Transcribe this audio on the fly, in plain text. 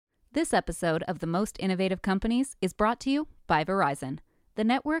This episode of The Most Innovative Companies is brought to you by Verizon, the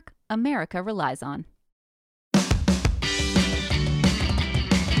network America relies on.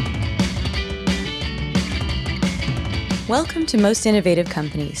 Welcome to Most Innovative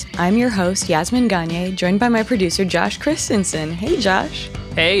Companies. I'm your host, Yasmin Gagne, joined by my producer, Josh Christensen. Hey, Josh.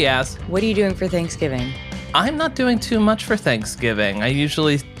 Hey, Yas. What are you doing for Thanksgiving? I'm not doing too much for Thanksgiving. I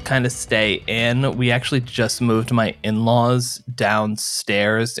usually kind of stay in. We actually just moved my in-laws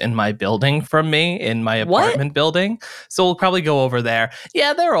downstairs in my building from me, in my apartment building. So we'll probably go over there.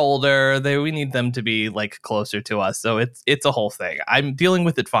 Yeah, they're older. We need them to be like closer to us. So it's a whole thing. I'm dealing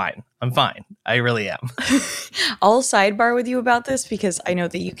with it fine. I'm fine. I really am. I'll sidebar with you about this because I know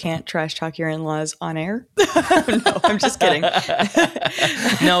that you can't trash talk your in-laws on air. No, I'm just kidding.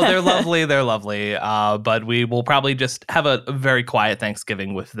 No, they're lovely. They're lovely. But we will probably just have a very quiet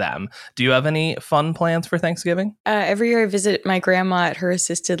Thanksgiving with them. Do you have any fun plans for Thanksgiving? Every year I visit my grandma at her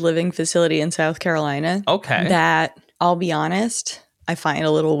assisted living facility in South Carolina. Okay. That, I'll be honest, I find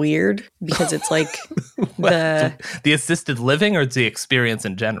a little weird because it's like the assisted living or the experience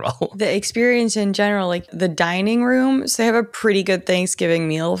in general? The experience in general, like the dining room. So they have a pretty good Thanksgiving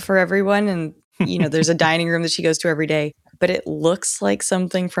meal for everyone. And, you know, there's a dining room that she goes to every day. But it looks like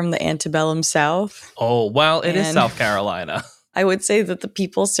something from the antebellum South. Oh, well, it is South Carolina. I would say that the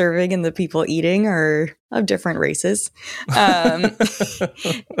people serving and the people eating are of different races. And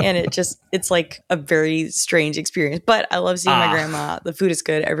it's like a very strange experience. But I love seeing my grandma. The food is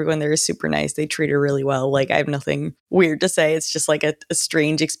good. Everyone there is super nice. They treat her really well. Like, I have nothing weird to say. It's just like a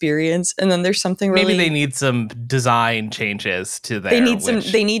strange experience. And then there's something really... Maybe they need some design changes to there.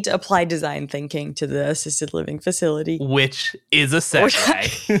 They need to apply design thinking to the assisted living facility. Which is a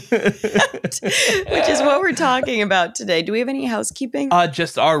segue. Which is what we're talking about today. Do we have any housekeeping?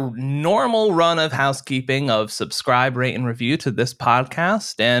 Just our normal run of housekeeping of subscribe, rate, and review to this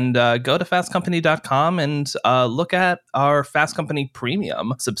podcast, and go to fastcompany.com and look at our Fast Company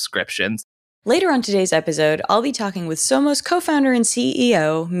Premium subscriptions. Later on today's episode, I'll be talking with Somos co-founder and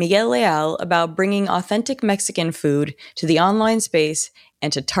CEO Miguel Leal about bringing authentic Mexican food to the online space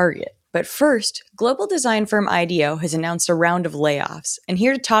and to Target. But first, global design firm Ideo has announced a round of layoffs, and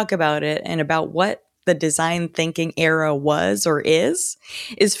here to talk about it and about what the design thinking era was or is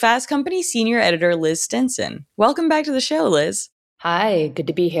Fast Company senior editor Liz Stinson. Welcome back to the show, Liz. Hi, good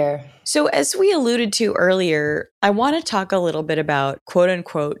to be here. So as we alluded to earlier, I want to talk a little bit about quote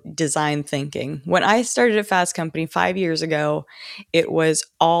unquote design thinking. When I started at Fast Company 5 years ago, it was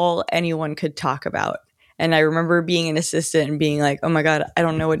all anyone could talk about. And I remember being an assistant and being like, oh my God, I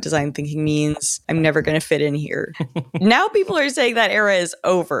don't know what design thinking means. I'm never going to fit in here. Now people are saying that era is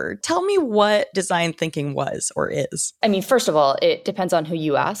over. Tell me what design thinking was or is. I mean, first of all, it depends on who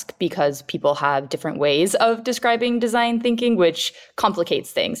you ask because people have different ways of describing design thinking, which complicates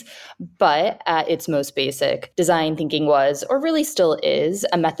things. But at its most basic, design thinking was, or really still is,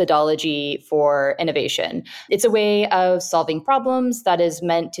 a methodology for innovation. It's a way of solving problems that is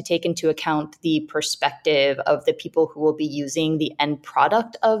meant to take into account the perspective of the people who will be using the end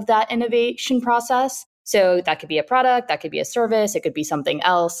product of that innovation process. So that could be a product, that could be a service, it could be something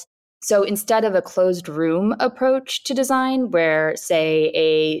else. So instead of a closed room approach to design where, say,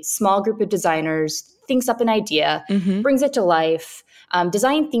 a small group of designers thinks up an idea, brings it to life,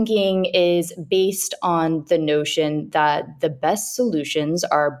 design thinking is based on the notion that the best solutions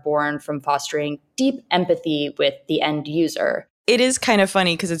are born from fostering deep empathy with the end user. It is kind of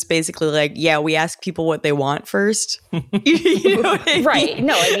funny because it's basically like, yeah, we ask people what they want first. You know what I mean? Right.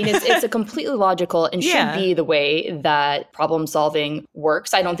 No, I mean, it's a completely logical and should be the way that problem solving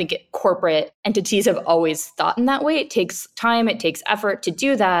works. I don't think corporate entities have always thought in that way. It takes time, it takes effort to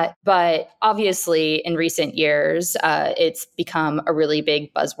do that. But obviously, in recent years, it's become a really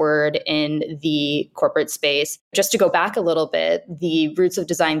big buzzword in the corporate space. Just to go back a little bit, the roots of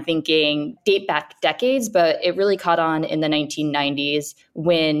design thinking date back decades, but it really caught on in the 1990s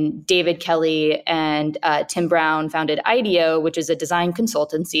when David Kelly and Tim Brown founded Ideo, which is a design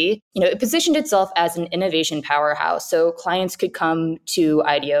consultancy. You know, it positioned itself as an innovation powerhouse. So clients could come to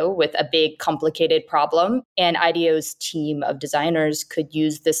Ideo with a big, complicated problem, and Ideo's team of designers could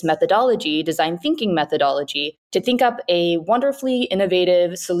use this methodology, design thinking methodology, to think up a wonderfully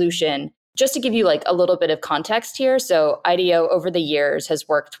innovative solution. Just to give you like a little bit of context here, so Ideo over the years has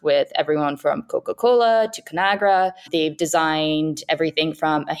worked with everyone from Coca-Cola to Conagra. They've designed everything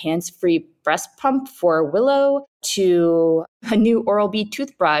from a hands-free breast pump for Willow to a new Oral-B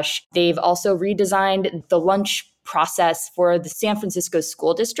toothbrush. They've also redesigned the lunch process for the San Francisco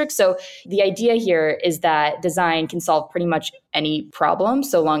school district. So the idea here is that design can solve pretty much any problem,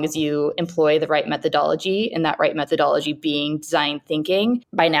 so long as you employ the right methodology, and that right methodology being design thinking.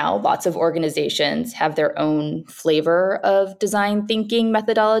 By now, lots of organizations have their own flavor of design thinking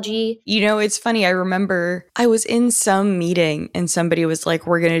methodology. You know, it's funny. I remember I was in some meeting and somebody was like,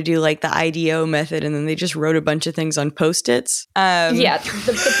 we're going to do like the Ideo method. And then they just wrote a bunch of things on Post-its. Yeah,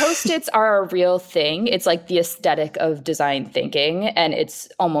 the Post-its are a real thing. It's like the aesthetic of design thinking, and it's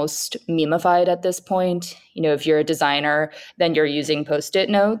almost memeified at this point. You know, if you're a designer, then you're using Post-it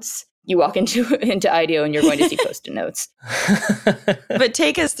notes. You walk into Ideo and you're going to see Post-it notes. But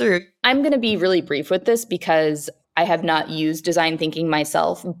take us through. I'm going to be really brief with this because I have not used design thinking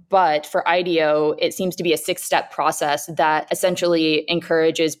myself, but for Ideo, it seems to be a 6-step process that essentially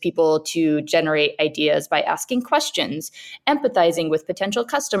encourages people to generate ideas by asking questions, empathizing with potential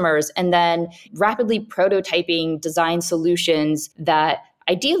customers, and then rapidly prototyping design solutions that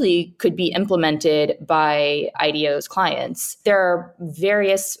ideally could be implemented by Ideo's clients. There are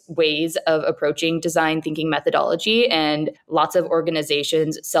various ways of approaching design thinking methodology, and lots of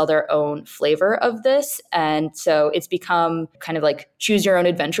organizations sell their own flavor of this. And so it's become kind of like choose your own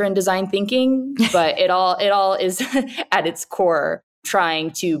adventure in design thinking, but it all is at its core trying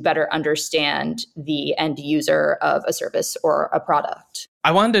to better understand the end user of a service or a product.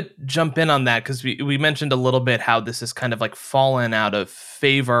 I wanted to jump in on that because we mentioned a little bit how this is kind of like fallen out of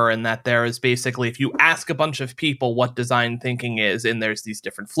favor, and that there is basically, if you ask a bunch of people what design thinking is, and there's these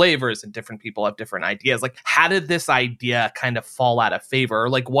different flavors and different people have different ideas, like how did this idea kind of fall out of favor? Or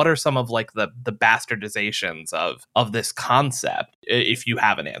like what are some of like the bastardizations of this concept, if you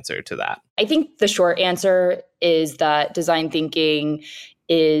have an answer to that? I think the short answer is that design thinking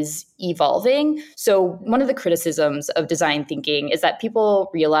is evolving. So one of the criticisms of design thinking is that people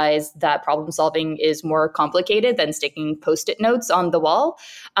realize that problem solving is more complicated than sticking Post-it notes on the wall,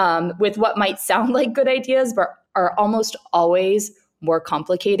 with what might sound like good ideas, but are almost always more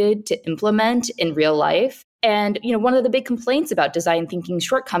complicated to implement in real life. And, you know, one of the big complaints about design thinking's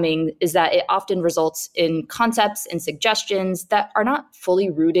shortcoming is that it often results in concepts and suggestions that are not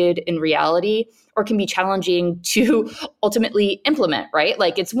fully rooted in reality or can be challenging to ultimately implement, right?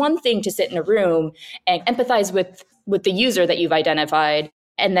 Like it's one thing to sit in a room and empathize with the user that you've identified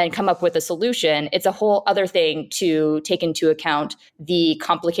and then come up with a solution. It's a whole other thing to take into account the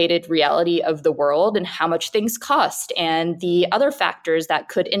complicated reality of the world and how much things cost and the other factors that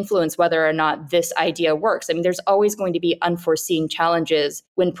could influence whether or not this idea works. I mean, there's always going to be unforeseen challenges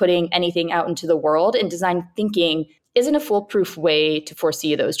when putting anything out into the world, and design thinking isn't a foolproof way to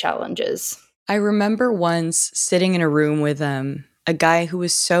foresee those challenges. I remember once sitting in a room with a guy who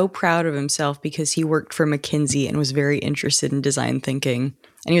was so proud of himself because he worked for McKinsey and was very interested in design thinking.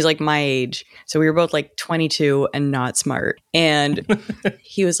 And he was like my age. So we were both like 22 and not smart. And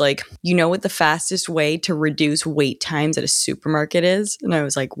he was like, you know what the fastest way to reduce wait times at a supermarket is? And I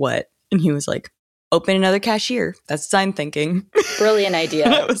was like, what? And he was like, open another cashier. That's design thinking. Brilliant idea.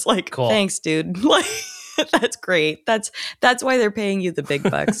 And I was like, cool. Thanks, dude. Like, that's great. That's why they're paying you the big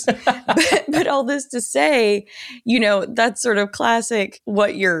bucks. but all this to say, you know, that's sort of classic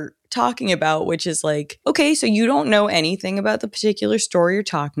what you're talking about, which is like, okay, so you don't know anything about the particular store you're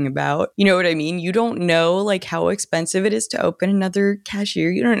talking about. You know what I mean? You don't know like how expensive it is to open another cashier.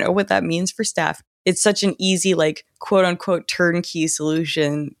 You don't know what that means for staff. It's such an easy, like, quote unquote, turnkey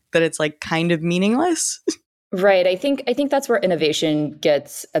solution that it's like kind of meaningless. Right. I think that's where innovation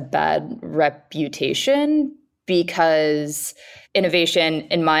gets a bad reputation, because innovation,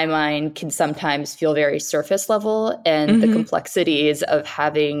 in my mind, can sometimes feel very surface level, and the complexities of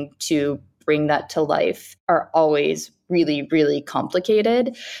having to bring that to life are always really, really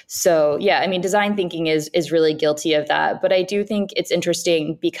complicated. So yeah, I mean, design thinking is really guilty of that. But I do think it's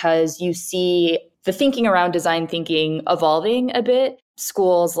interesting because you see the thinking around design thinking evolving a bit.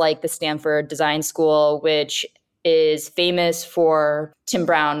 Schools like the Stanford Design School, which is famous for, Tim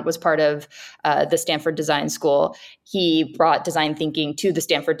Brown was part of the Stanford Design School. He brought design thinking to the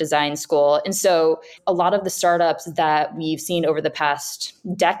Stanford Design School. And so a lot of the startups that we've seen over the past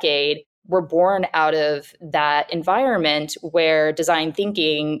decade were born out of that environment where design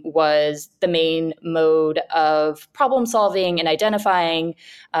thinking was the main mode of problem solving and identifying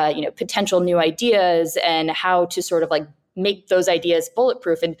potential new ideas and how to sort of like make those ideas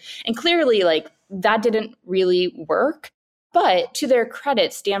bulletproof. And clearly, like, that didn't really work. But to their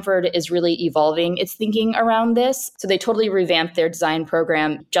credit, Stanford is really evolving its thinking around this. So they totally revamped their design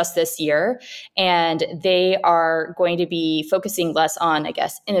program just this year. And they are going to be focusing less on, I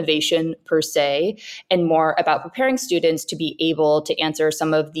guess, innovation per se, and more about preparing students to be able to answer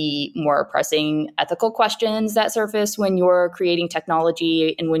some of the more pressing ethical questions that surface when you're creating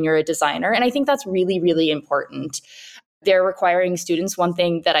technology and when you're a designer. And I think that's really, really important. they're requiring students. One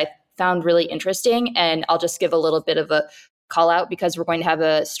thing that I found really interesting, and I'll just give a little bit of a call out because we're going to have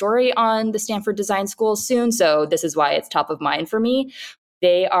a story on the Stanford Design School soon. So this is why it's top of mind for me.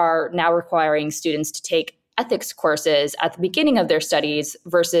 They are now requiring students to take ethics courses at the beginning of their studies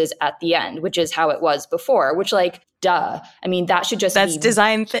versus at the end, which is how it was before, which like, duh. I mean, that should just that's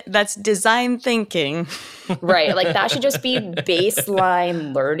be... That's design thinking. Right. Like that should just be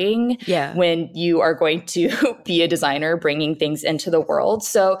baseline learning when you are going to be a designer bringing things into the world.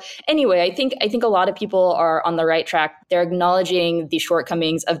 So anyway, I think a lot of people are on the right track. They're acknowledging the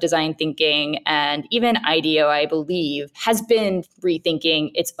shortcomings of design thinking, and even Ideo, I believe, has been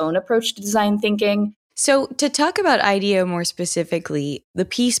rethinking its own approach to design thinking. So to talk about Ideo more specifically, the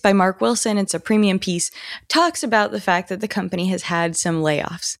piece by Mark Wilson, it's a premium piece, talks about the fact that the company has had some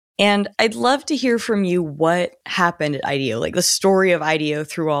layoffs. And I'd love to hear from you what happened at Ideo, like the story of Ideo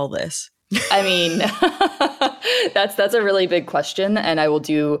through all this. I mean, that's a really big question, and I will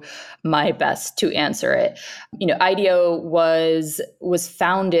do my best to answer it. You know, Ideo was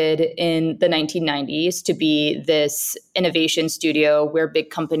founded in the 1990s to be this innovation studio where big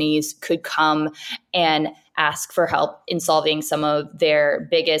companies could come and ask for help in solving some of their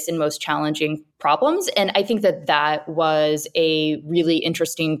biggest and most challenging problems. And I think that was a really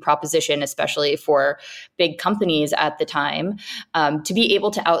interesting proposition, especially for big companies at the time, to be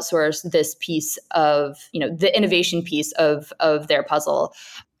able to outsource this piece of, the innovation piece of their puzzle.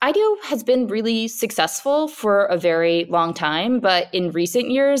 Ideo has been really successful for a very long time, but in recent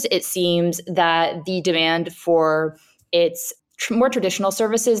years, it seems that the demand for its more traditional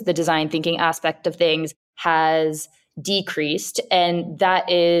services, the design thinking aspect of things, has decreased. And that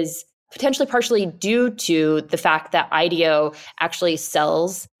is potentially partially due to the fact that Ideo actually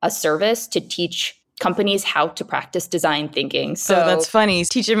sells a service to teach companies how to practice design thinking. So that's funny.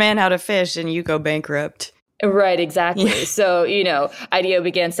 Teach a man how to fish and you go bankrupt. Right, exactly. So, Ideo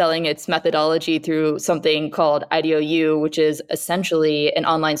began selling its methodology through something called Ideo U, which is essentially an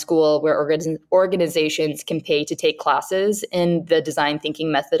online school where organizations can pay to take classes in the design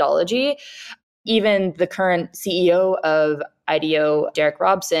thinking methodology. Even the current CEO of Ideo, Derek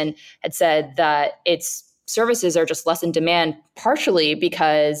Robson, had said that its services are just less in demand, partially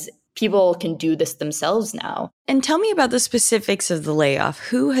because people can do this themselves now. And tell me about the specifics of the layoff.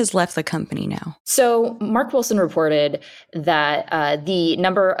 Who has left the company now? So Mark Wilson reported that the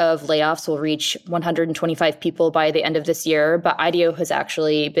number of layoffs will reach 125 people by the end of this year, but Ideo has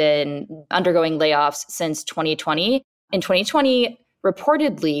actually been undergoing layoffs since 2020. In 2020,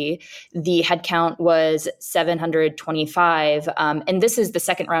 reportedly, the headcount was 725, and this is the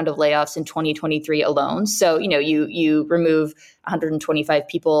second round of layoffs in 2023 alone. So, you remove 125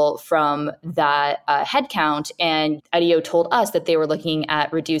 people from that headcount, and Ideo told us that they were looking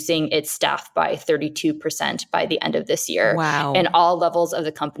at reducing its staff by 32% by the end of this year. Wow. And all levels of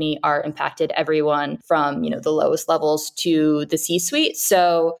the company are impacted, everyone from, the lowest levels to the C-suite.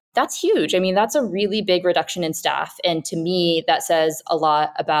 So that's huge. I mean, that's a really big reduction in staff. And to me, that says a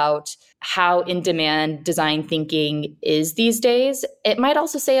lot about how in demand design thinking is these days. It might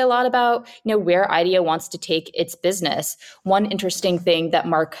also say a lot about, where Ideo wants to take its business. One interesting thing that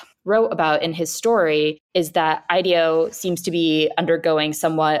Mark wrote about in his story is that Ideo seems to be undergoing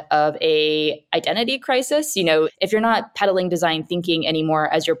somewhat of a identity crisis. If you're not peddling design thinking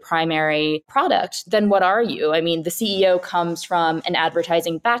anymore as your primary product, then what are you? I mean, the CEO comes from an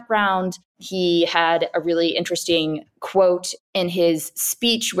advertising background. He had a really interesting quote in his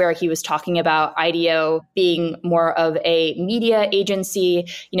speech where he was talking about Ideo being more of a media agency.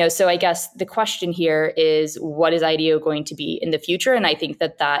 So I guess the question here is, what is Ideo going to be in the future? And I think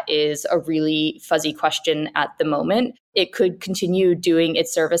that is a really fuzzy question at the moment. It could continue doing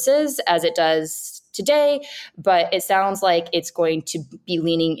its services as it does today, but it sounds like it's going to be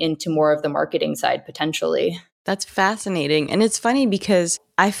leaning into more of the marketing side potentially. That's fascinating. And it's funny because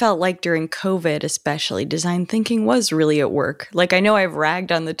I felt like during COVID, especially, design thinking was really at work. Like, I know I've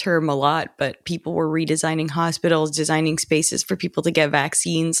ragged on the term a lot, but people were redesigning hospitals, designing spaces for people to get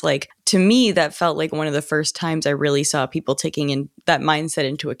vaccines. Like, to me, that felt like one of the first times I really saw people taking in that mindset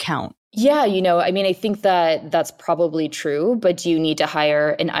into account. Yeah, I think that's probably true, but do you need to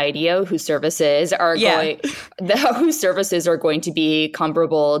hire an Ideo whose services are whose services are going to be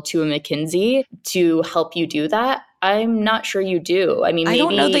comparable to a McKinsey to help you do that? I'm not sure you do. I mean, maybe... I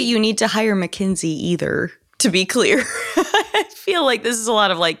don't know that you need to hire McKinsey either, to be clear. I feel like this is a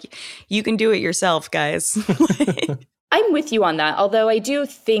lot of you can do it yourself, guys. I'm with you on that, although I do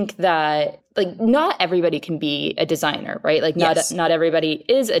think that not everybody can be a designer, right? Not everybody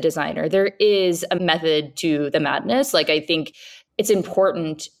is a designer. There is a method to the madness. I think it's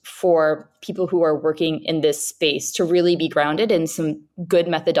important for people who are working in this space to really be grounded in some good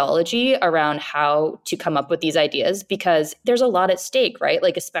methodology around how to come up with these ideas, because there's a lot at stake, right?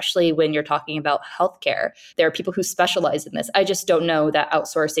 Like, especially when you're talking about healthcare, there are people who specialize in this. I just don't know that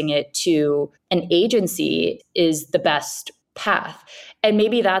outsourcing it to an agency is the best path. And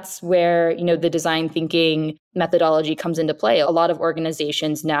maybe that's where, the design thinking methodology comes into play. A lot of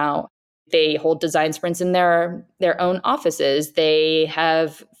organizations now, they hold design sprints in their own offices. They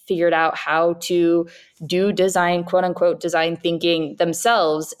have figured out how to do design, quote unquote, design thinking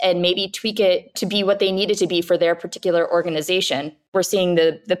themselves and maybe tweak it to be what they need it to be for their particular organization. We're seeing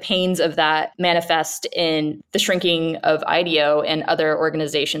the pains of that manifest in the shrinking of Ideo and other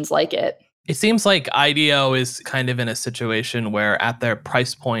organizations like it. It seems like Ideo is kind of in a situation where at their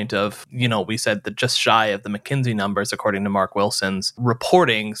price point of, we said that just shy of the McKinsey numbers, according to Mark Wilson's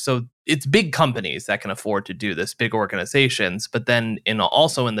reporting. So it's big companies that can afford to do this, big organizations. But then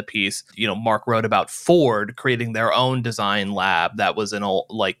also in the piece, Mark wrote about Ford creating their own design lab that was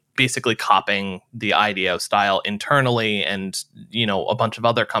basically copying the Ideo style internally, and, a bunch of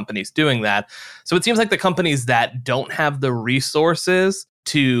other companies doing that. So it seems like the companies that don't have the resources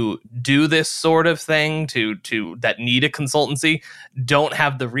to do this sort of thing, to that need a consultancy, don't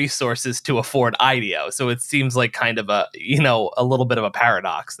have the resources to afford Ideo. So it seems like kind of a little bit of a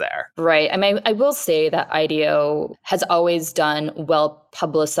paradox there. Right. I mean, I will say that Ideo has always done well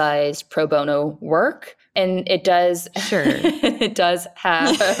publicized pro bono work. And it does, sure, it does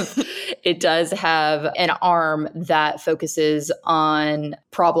have an arm that focuses on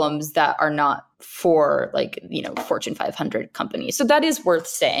problems that are not for Fortune 500 companies. So that is worth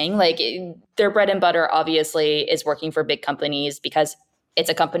saying. Their bread and butter obviously is working for big companies because it's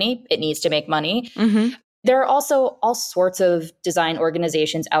a company. It needs to make money. Mm-hmm. There are also all sorts of design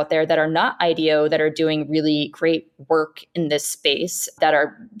organizations out there that are not Ideo that are doing really great work in this space, that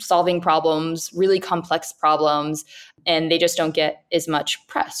are solving problems, really complex problems, and they just don't get as much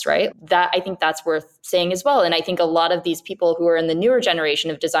press, right? I think that's worth saying as well. And I think a lot of these people who are in the newer generation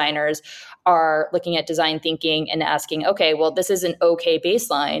of designers are looking at design thinking and asking, okay, well, this is an okay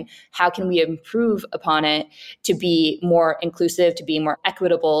baseline. How can we improve upon it to be more inclusive, to be more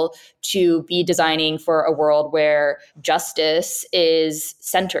equitable, to be designing for a world where justice is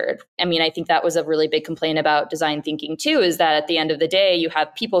centered? I mean, I think that was a really big complaint about design thinking too, is that at the end of the day, you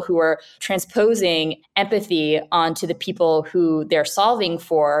have people who are transposing empathy onto the people who they're solving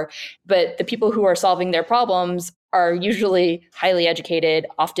for, but the people who are solving their problems are usually highly educated,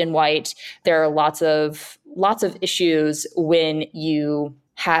 often white. There are lots of issues when you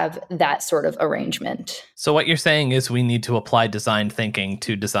have that sort of arrangement. So what you're saying is we need to apply design thinking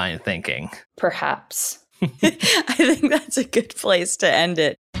to design thinking. Perhaps. I think that's a good place to end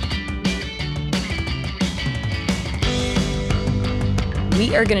it.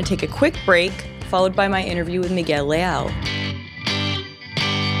 We are going to take a quick break, followed by my interview with Miguel Leal.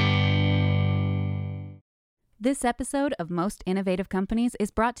 This episode of Most Innovative Companies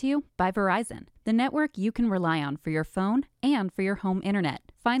is brought to you by Verizon, the network you can rely on for your phone and for your home internet.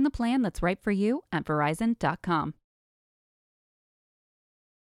 Find the plan that's right for you at Verizon.com.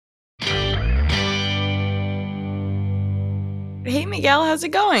 Hey, Miguel, how's it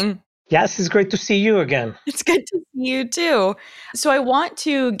going? Yes, it's great to see you again. It's good to see you too. So I want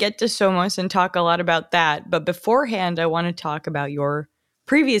to get to Somos and talk a lot about that. But beforehand, I want to talk about your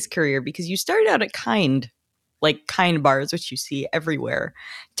previous career, because you started out at Kind bars, which you see everywhere.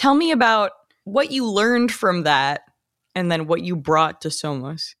 Tell me about what you learned from that and then what you brought to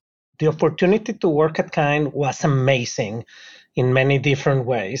Somos. The opportunity to work at Kind was amazing in many different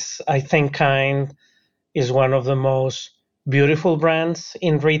ways. I think Kind is one of the most beautiful brands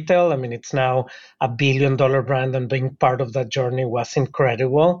in retail. I mean, it's now $1 billion brand, and being part of that journey was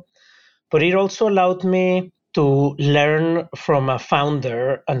incredible. But it also allowed me to learn from a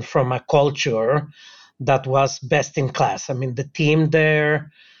founder and from a culture that was best in class. I mean, the team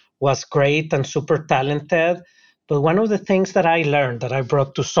there was great and super talented. But one of the things that I learned that I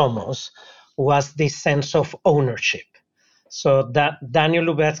brought to Somos was this sense of ownership. So that Daniel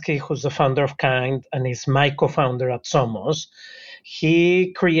Lubetsky, who's the founder of Kind and is my co-founder at Somos,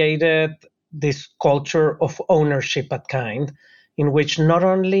 he created this culture of ownership at Kind, in which not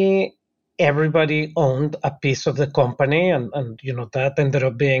only everybody owned a piece of the company, and that ended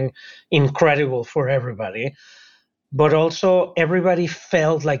up being incredible for everybody, but also everybody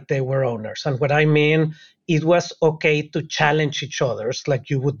felt like they were owners. And what I mean, it was okay to challenge each other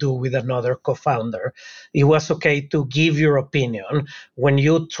like you would do with another co-founder. It was okay to give your opinion. When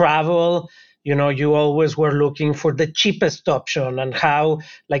you travel, you always were looking for the cheapest option and how,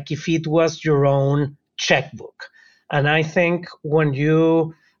 like if it was your own checkbook. And I think when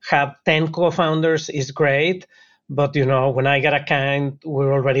you have 10 co-founders is great. But, when I got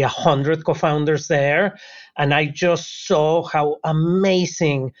we're already 100 co-founders there. And I just saw how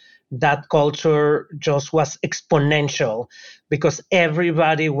amazing that culture just was exponential because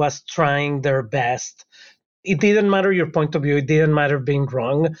everybody was trying their best. It didn't matter your point of view. It didn't matter being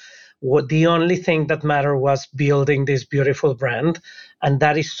wrong. The only thing that mattered was building this beautiful brand. And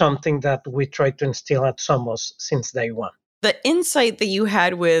that is something that we try to instill at Somos since day one. The insight that you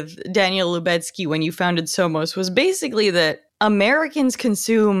had with Daniel Lubetzky when you founded Somos was basically that Americans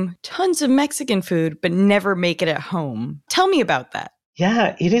consume tons of Mexican food, but never make it at home. Tell me about that.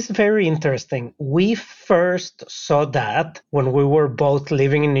 Yeah, it is very interesting. We first saw that when we were both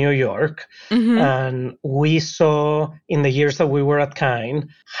living in New York. And we saw in the years that we were at Kind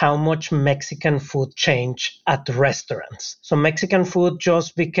how much Mexican food changed at restaurants. So Mexican food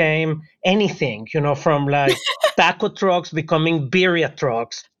just became anything, from like taco trucks becoming birria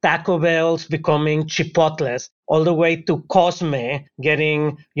trucks, Taco Bells becoming Chipotles, all the way to Cosme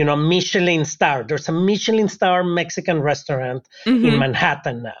getting, Michelin star. There's a Michelin star Mexican restaurant in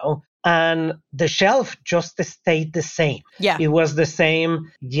Manhattan now. And the shelf just stayed the same. Yeah. It was the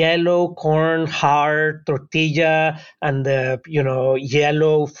same yellow corn hard tortilla and the,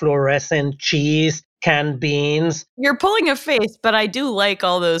 yellow fluorescent cheese, canned beans. You're pulling a face, but I do like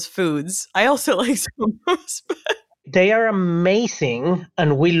all those foods. I also like Somos. They are amazing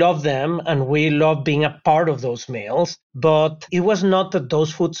and we love them and we love being a part of those meals. But it was not that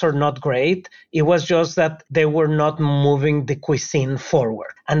those foods are not great. It was just that they were not moving the cuisine forward.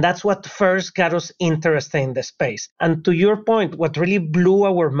 And that's what first got us interested in the space. And to your point, what really blew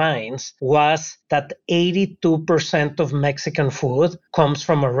our minds was that 82% of Mexican food comes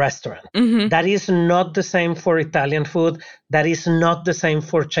from a restaurant. That is not the same for Italian food. That is not the same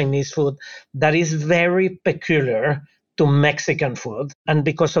for Chinese food. That is very peculiar to Mexican food. And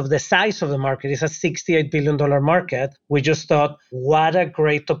because of the size of the market, it's a $68 billion market, we just thought, what a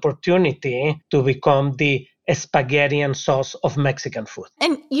great opportunity to become the spaghetti and sauce of Mexican food.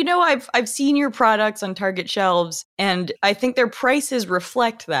 And I've seen your products on Target shelves, and I think their prices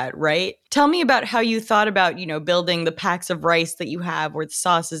reflect that, right? Tell me about how you thought about, building the packs of rice that you have or the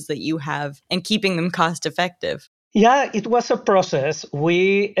sauces that you have and keeping them cost effective. Yeah, it was a process.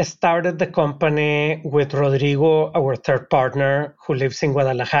 We started the company with Rodrigo, our third partner, who lives in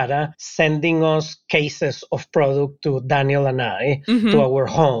Guadalajara, sending us cases of product to Daniel and I to our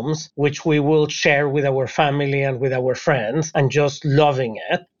homes, which we will share with our family and with our friends, and just loving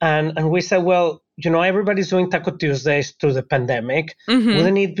it. And we said, well, everybody's doing Taco Tuesdays through the pandemic.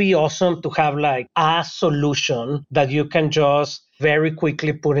 Wouldn't it be awesome to have like a solution that you can just very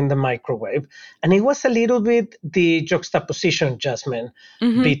quickly put in the microwave? And it was a little bit the juxtaposition, Jasmine,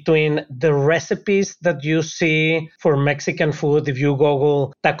 between the recipes that you see for Mexican food. If you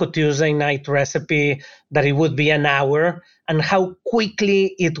Google Taco Tuesday night recipe, that it would be an hour, and how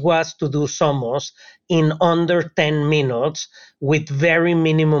quickly it was to do Somos in under 10 minutes with very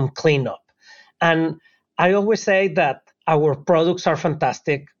minimum cleanup. And I always say that our products are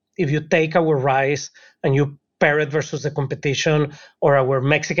fantastic. If you take our rice and you pair it versus the competition, or our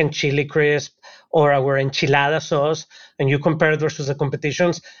Mexican chili crisp, or our enchilada sauce, and you compare it versus the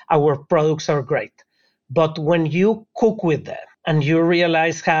competitions, our products are great. But when you cook with them and you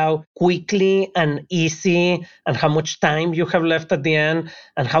realize how quickly and easy and how much time you have left at the end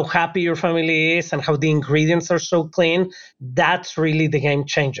and how happy your family is and how the ingredients are so clean, that's really the game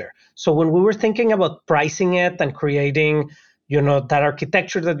changer. So when we were thinking about pricing it and creating that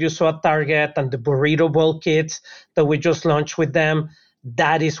architecture that you saw at Target and the burrito bowl kits that we just launched with them,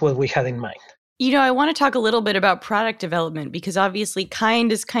 that is what we had in mind. I want to talk a little bit about product development because obviously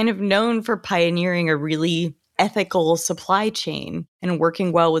Kind is kind of known for pioneering a really ethical supply chain and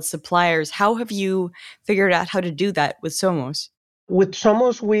working well with suppliers. How have you figured out how to do that with Somos? With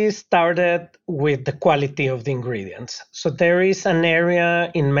Somos, we started with the quality of the ingredients. So there is an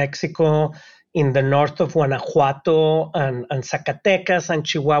area in Mexico in the north of Guanajuato and Zacatecas and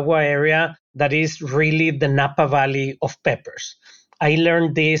Chihuahua area that is really the Napa Valley of peppers. I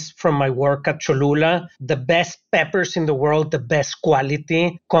learned this from my work at Cholula. The best peppers in the world, the best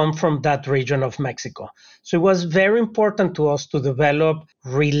quality, come from that region of Mexico. So it was very important to us to develop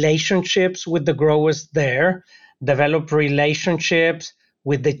relationships with the growers there, develop relationships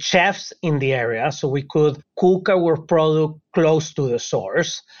with the chefs in the area so we could cook our product close to the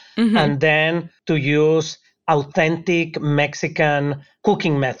source, and then to use authentic Mexican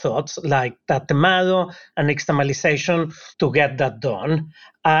cooking methods like tatemado and nixtamalization to get that done.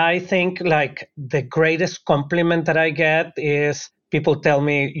 I think like the greatest compliment that I get is people tell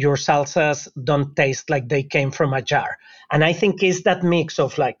me your salsas don't taste like they came from a jar. And I think it's that mix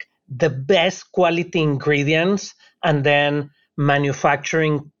of like the best quality ingredients and then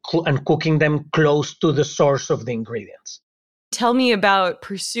manufacturing and cooking them close to the source of the ingredients. Tell me about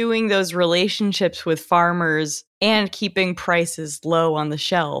pursuing those relationships with farmers and keeping prices low on the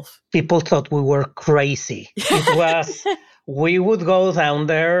shelf. People thought we were crazy. It was, we would go down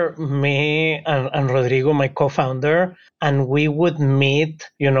there, me and Rodrigo, my co-founder, and we would meet,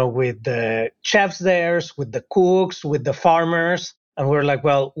 with the chefs there, with the cooks, with the farmers. And we're like,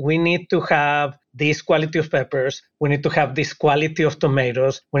 well, we need to have this quality of peppers. We need to have this quality of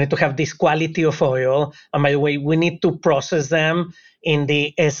tomatoes. We need to have this quality of oil. And by the way, we need to process them in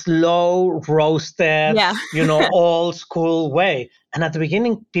the slow roasted, old school way. And at the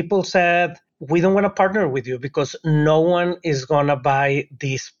beginning, people said, we don't want to partner with you because no one is going to buy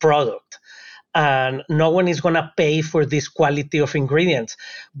this product. And no one is going to pay for this quality of ingredients.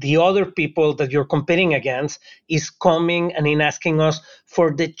 The other people that you're competing against is coming and in asking us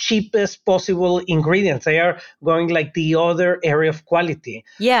for the cheapest possible ingredients. They are going like the other area of quality.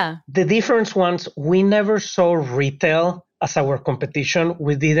 Yeah. The difference was we never saw retail as our competition.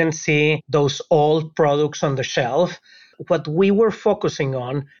 We didn't see those old products on the shelf. What we were focusing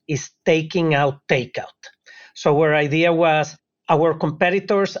on is taking out takeout. So our idea was, our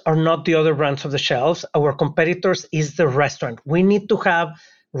competitors are not the other brands of the shelves. Our competitors is the restaurant. We need to have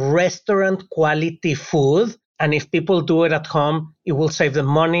restaurant quality food. And if people do it at home, it will save them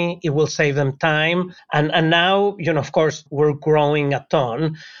money. It will save them time. And now, of course, we're growing a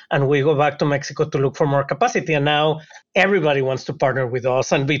ton. And we go back to Mexico to look for more capacity. And now everybody wants to partner with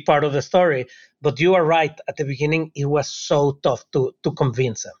us and be part of the story. But you are right. At the beginning, it was so tough to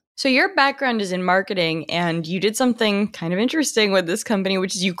convince them. So your background is in marketing, and you did something kind of interesting with this company,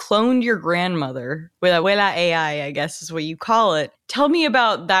 which is you cloned your grandmother with Abuela AI, I guess is what you call it. Tell me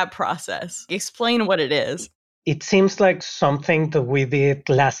about that process. Explain what it is. It seems like something that we did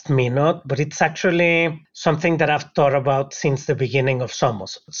last minute, but it's actually something that I've thought about since the beginning of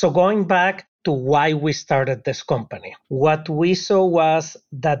Somos. So going back to why we started this company, what we saw was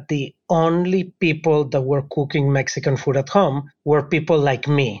that the only people that were cooking Mexican food at home were people like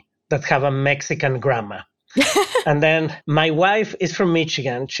me that have a Mexican grandma. And then my wife is from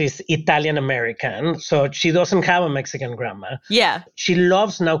Michigan. She's Italian American, so she doesn't have a Mexican grandma. Yeah. She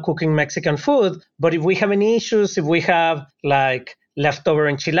loves now cooking Mexican food, but if we have any issues, if we have like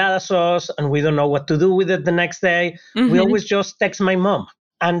leftover enchilada sauce and we don't know what to do with it the next day, we always just text my mom.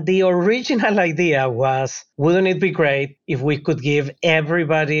 And the original idea was, wouldn't it be great if we could give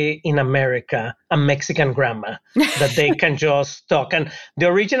everybody in America a Mexican grandma that they can just talk? And the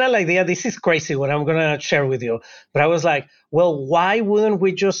original idea, this is crazy what I'm going to share with you, but I was like, well, why wouldn't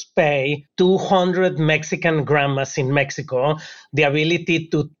we just pay 200 Mexican grandmas in Mexico the ability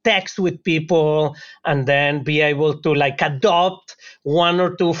to text with people and then be able to like adopt one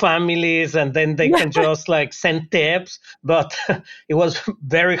or two families and then they can just like send tips? But it was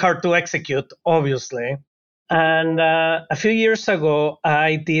very hard to execute, obviously. And a few years ago,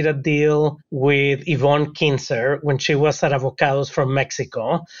 I did a deal with Yvonne Kinzer when she was at Avocados from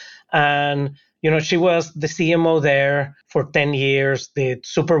Mexico. And she was the CMO there for 10 years, did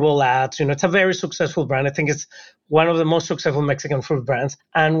Super Bowl ads. It's a very successful brand. I think it's one of the most successful Mexican food brands.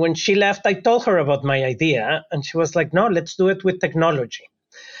 And when she left, I told her about my idea. And she was like, no, let's do it with technology.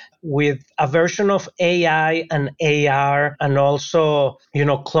 With a version of AI and AR and also,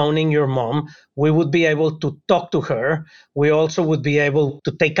 cloning your mom, we would be able to talk to her. We also would be able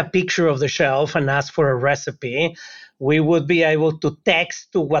to take a picture of the shelf and ask for a recipe. We would be able to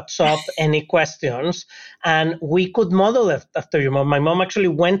text to WhatsApp any questions, and we could model it after your mom. My mom actually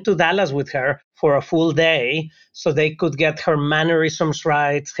went to Dallas with her for a full day so they could get her mannerisms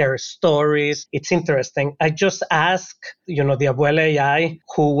right, her stories. It's interesting. I just asked, the Abuela AI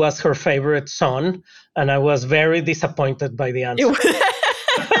who was her favorite son, and I was very disappointed by the answer.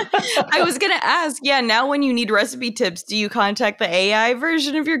 I was going to ask, now when you need recipe tips, do you contact the AI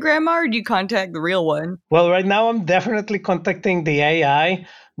version of your grandma or do you contact the real one? Well, right now I'm definitely contacting the AI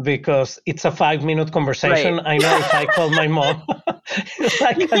because it's a 5-minute conversation. Right. I know if I call my mom, it's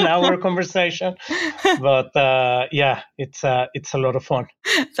like an hour conversation. But it's a lot of fun.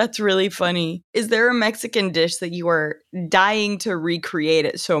 That's really funny. Is there a Mexican dish that you are dying to recreate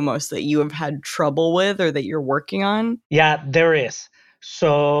at Somos that you have had trouble with or that you're working on? Yeah, there is.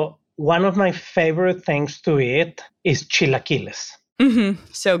 So one of my favorite things to eat is chilaquiles.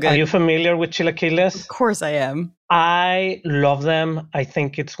 So good. Are you familiar with chilaquiles? Of course I am. I love them. I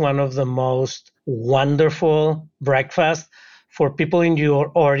think it's one of the most wonderful breakfasts. For people in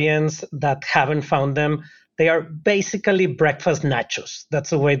your audience that haven't found them, They are basically breakfast nachos. That's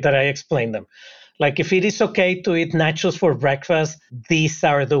the way that I explain them. Like if it is okay to eat nachos for breakfast, these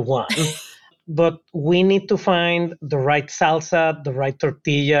are the one. But we need to find the right salsa, the right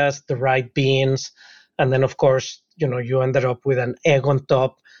tortillas, the right beans. And then, of course, you ended up with an egg on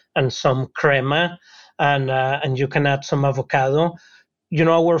top and some crema, and you can add some avocado.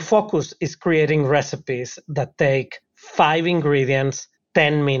 Our focus is creating recipes that take 5 ingredients,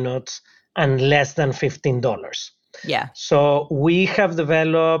 10 minutes, and less than $15. Yeah. So we have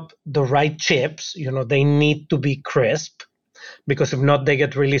developed the right chips. They need to be crisp because if not, they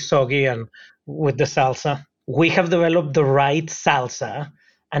get really soggy and with the salsa. We have developed the right salsa,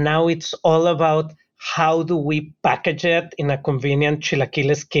 and now it's all about how do we package it in a convenient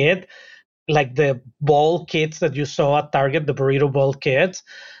chilaquiles kit, like the bowl kits that you saw at Target, the burrito bowl kits,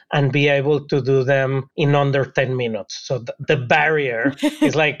 and be able to do them in under 10 minutes. So the barrier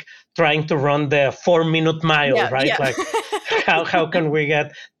is like trying to run the 4-minute mile, right? Yeah. Like how can we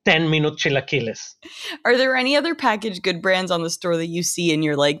get 10-minute chilaquiles? Are there any other packaged good brands on the store that you see and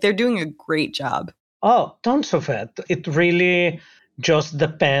you're like, they're doing a great job? Oh, tons of it. It really just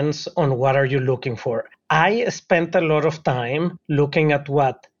depends on what are you looking for. I spent a lot of time looking at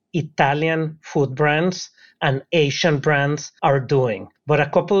what Italian food brands and Asian brands are doing. But a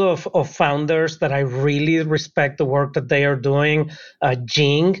couple of founders that I really respect the work that they are doing,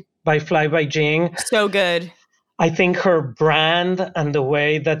 Jing by Fly by Jing. So good. I think her brand and the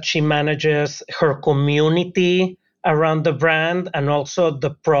way that she manages her community around the brand and also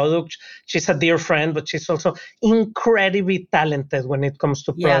the product. She's a dear friend, but she's also incredibly talented when it comes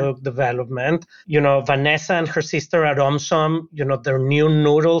to product development. Vanessa and her sister at Omsom, their new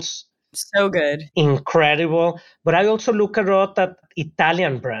noodles. So good. Incredible. But I also look a lot at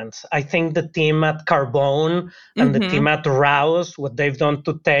Italian brands. I think the team at Carbone and the team at Rouse, what they've done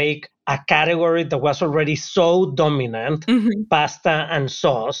to take a category that was already so dominant, pasta and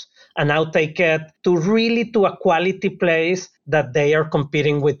sauce, and now take it to a quality place that they are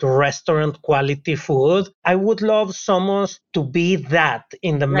competing with restaurant quality food. I would love Somos to be that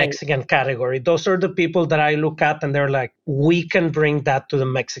in the Mexican category. Those are the people that I look at and they're like, we can bring that to the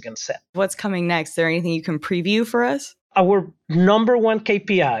Mexican set. What's coming next? Is there anything you can preview for us? Our number one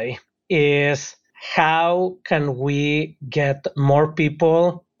KPI is how can we get more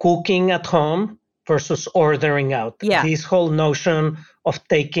people cooking at home versus ordering out. Yeah. This whole notion of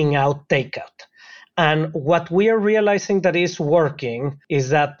taking out takeout. And what we are realizing that is working is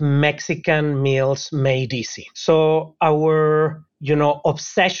that Mexican meals made easy. So our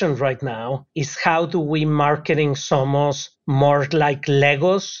obsession right now is how do we marketing Somos more like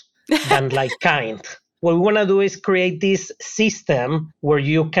Legos than like kind. What we want to do is create this system where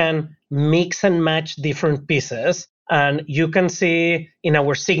you can mix and match different pieces. And you can see in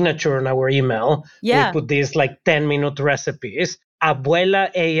our signature, in our email, we put these like 10-minute recipes.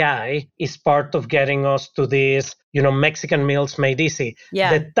 Abuela AI is part of getting us to these, Mexican meals made easy.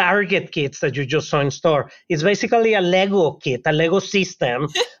 Yeah. The Target kits that you just saw in store, it's basically a Lego kit, a Lego system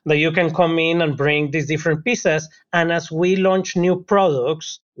that you can come in and bring these different pieces. And as we launch new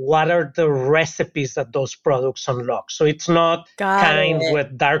products, what are the recipes that those products unlock? So it's not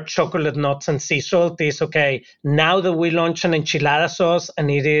with dark chocolate nuts and sea salt. It's okay. Now that we launch an enchilada sauce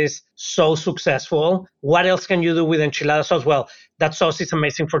and it is so successful, what else can you do with enchilada sauce? Well, that sauce is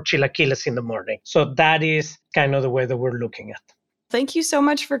amazing for chilaquiles in the morning. So that is kind of the way that we're looking at. Thank you so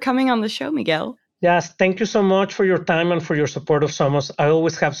much for coming on the show, Miguel. Yes, thank you so much for your time and for your support of Somos. I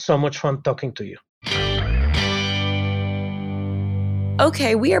always have so much fun talking to you.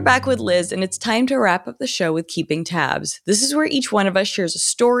 Okay, we are back with Liz, and it's time to wrap up the show with Keeping Tabs. This is where each one of us shares a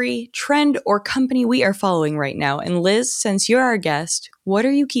story, trend, or company we are following right now. And Liz, since you're our guest, what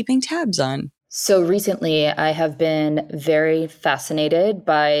are you keeping tabs on? So recently, I have been very fascinated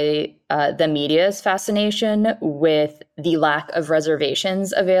by the media's fascination with the lack of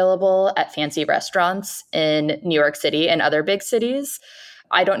reservations available at fancy restaurants in New York City and other big cities.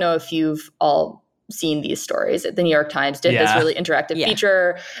 I don't know if you've all seen these stories. The New York Times did this really interactive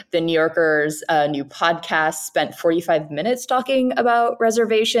feature. The New Yorker's new podcast spent 45 minutes talking about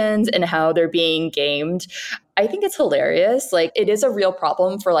reservations and how they're being gamed. I think it's hilarious. Like, it is a real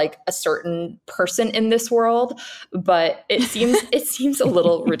problem for like a certain person in this world, but it seems a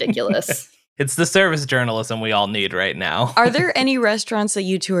little ridiculous. It's the service journalism we all need right now. Are there any restaurants that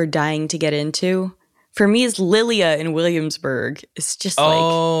you two are dying to get into? For me, it's Lilia in Williamsburg. It's just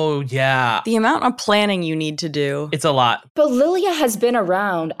the amount of planning you need to do. It's a lot. But Lilia has been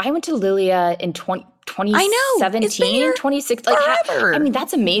around. I went to Lilia in 2017, I know. It's been here 2016. forever. I mean,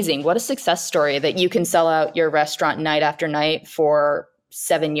 that's amazing. What a success story that you can sell out your restaurant night after night for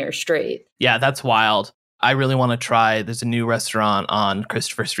 7 years straight. Yeah, that's wild. I really want to try, there's a new restaurant on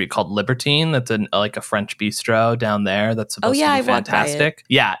Christopher Street called Libertine. That's like a French bistro down there. That's supposed to be fantastic.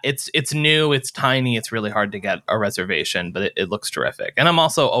 Yeah, it's new, it's tiny, it's really hard to get a reservation, but it looks terrific. And I'm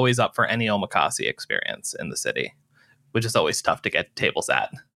also always up for any omakase experience in the city, which is always tough to get tables at.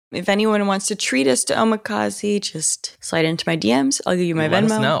 If anyone wants to treat us to omakase, just slide into my DMs. I'll give you my Venmo.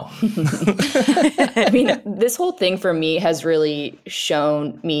 Let us know. I mean, this whole thing for me has really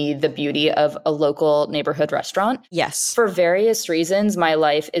shown me the beauty of a local neighborhood restaurant. Yes. For various reasons, my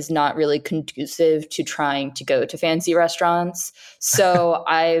life is not really conducive to trying to go to fancy restaurants. So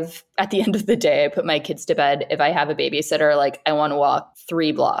at the end of the day, I put my kids to bed. If I have a babysitter, like I want to walk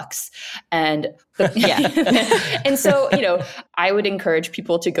 3 blocks. And and so, I would encourage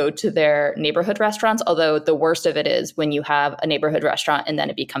people to go to their neighborhood restaurants, although the worst of it is when you have a neighborhood restaurant and then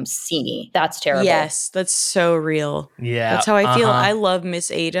it becomes sceney. That's terrible. Yes, that's so real. Yeah. That's how I feel. I love Miss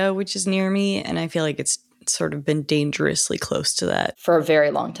Ada, which is near me, and I feel like it's sort of been dangerously close to that. For a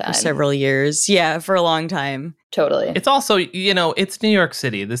very long time. For several years. Yeah, for a long time. Totally. It's also, it's New York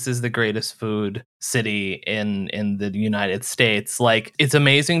City. This is the greatest food city in the United States. Like, it's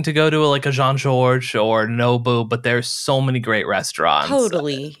amazing to go to a Jean-Georges or Nobu, but there's so many great restaurants.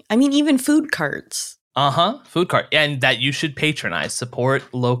 Totally. I mean, even food carts. Food cart. And that you should patronize, support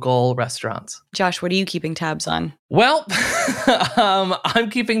local restaurants. Josh, what are you keeping tabs on? Well, I'm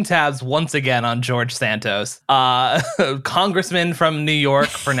keeping tabs once again on George Santos, congressman from New York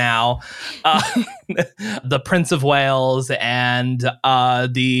for now, the Prince of Wales, and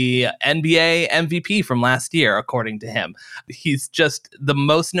the NBA MVP from last year, according to him. He's just the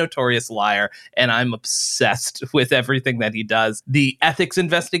most notorious liar, and I'm obsessed with everything that he does. The ethics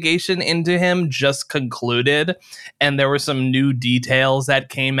investigation into him just concluded, and there were some new details that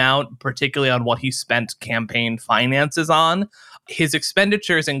came out, particularly on what he spent campaign finances on. His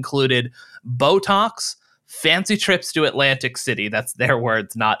expenditures included Botox, fancy trips to Atlantic City. That's their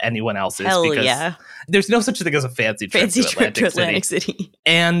words, not anyone else's. Hell because yeah. There's no such thing as a fancy trip to Atlantic City.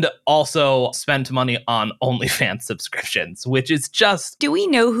 And also spent money on OnlyFans subscriptions, which is just... Do we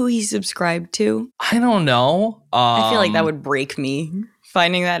know who he subscribed to? I don't know. I feel like that would break me.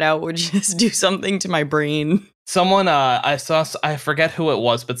 Finding that out would just do something to my brain. Someone, I forget who it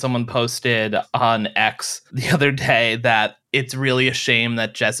was, but someone posted on X the other day that it's really a shame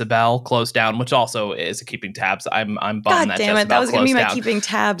that Jezebel closed down, which also is a keeping tabs. I'm bummed God that damn Jezebel it, that was going to be my down. keeping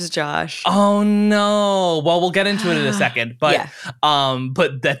tabs, Josh. Oh no. Well, we'll get into it in a second, but yeah.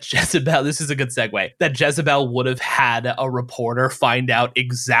 But that Jezebel, this is a good segue, that Jezebel would have had a reporter find out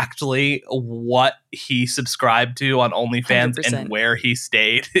exactly what he subscribed to on OnlyFans 100%. And where he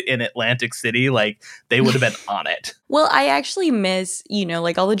stayed in Atlantic City. Like, they would have been on it. Well, I actually miss,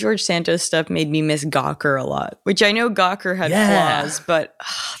 all the George Santos stuff made me miss Gawker a lot, which I know Gawker had flaws, but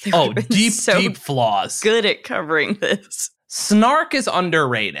they would have been deep flaws. Good at covering this. Snark is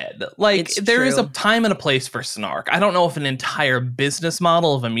underrated. There is true. a time and a place for snark. I don't know if an entire business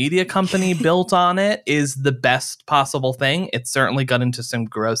model of a media company built on it is the best possible thing. It certainly got into some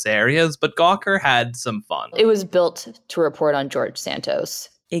gross areas, but Gawker had some fun. It was built to report on George Santos.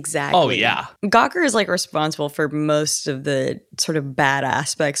 Exactly. Oh, yeah. Gawker is responsible for most of the sort of bad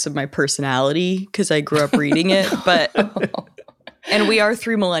aspects of my personality because I grew up reading it. But and we are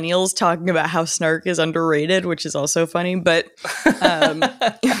 3 millennials talking about how snark is underrated, which is also funny. But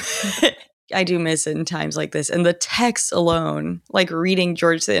I do miss it in times like this. And the text alone, reading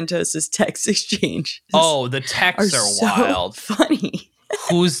George Santos's text exchange. The texts are wild. So funny.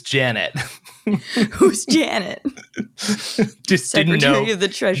 Who's Janet? Who's Janet? Just Secretary didn't know. of the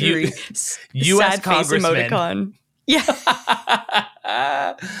Treasury. U.S. Sad face Congressman. emoticon. Yeah.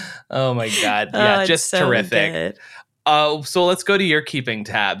 Oh my God. Yeah, just so terrific. Good. So let's go to your keeping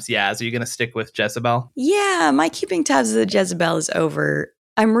tabs. Yeah, so you're going to stick with Jezebel? Yeah, my keeping tabs of the Jezebel is over.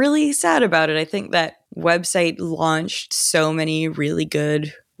 I'm really sad about it. I think that website launched so many really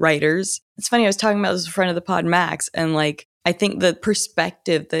good writers. It's funny, I was talking about this in front of the pod, Max, and I think the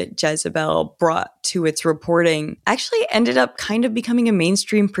perspective that Jezebel brought to its reporting actually ended up kind of becoming a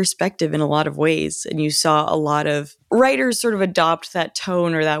mainstream perspective in a lot of ways. And you saw a lot of writers sort of adopt that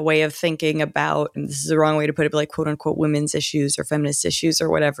tone or that way of thinking about, and this is the wrong way to put it, but quote unquote women's issues or feminist issues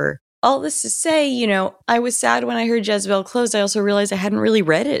or whatever. All this to say, I was sad when I heard Jezebel closed. I also realized I hadn't really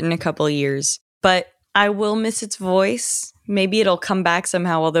read it in a couple of years, but I will miss its voice. Maybe it'll come back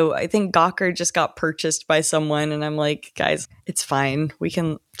somehow, although I think Gawker just got purchased by someone, and I'm like, guys, it's fine. We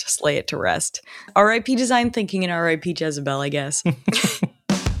can just lay it to rest. R.I.P. design thinking and R.I.P. Jezebel, I guess.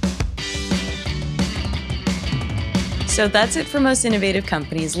 So that's it for Most Innovative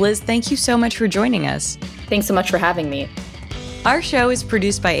Companies. Liz, thank you so much for joining us. Thanks so much for having me. Our show is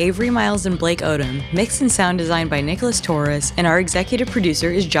produced by Avery Miles and Blake Odom, mix and sound design by Nicholas Torres, and our executive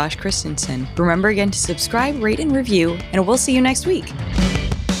producer is Josh Christensen. Remember again to subscribe, rate, and review, and we'll see you next week.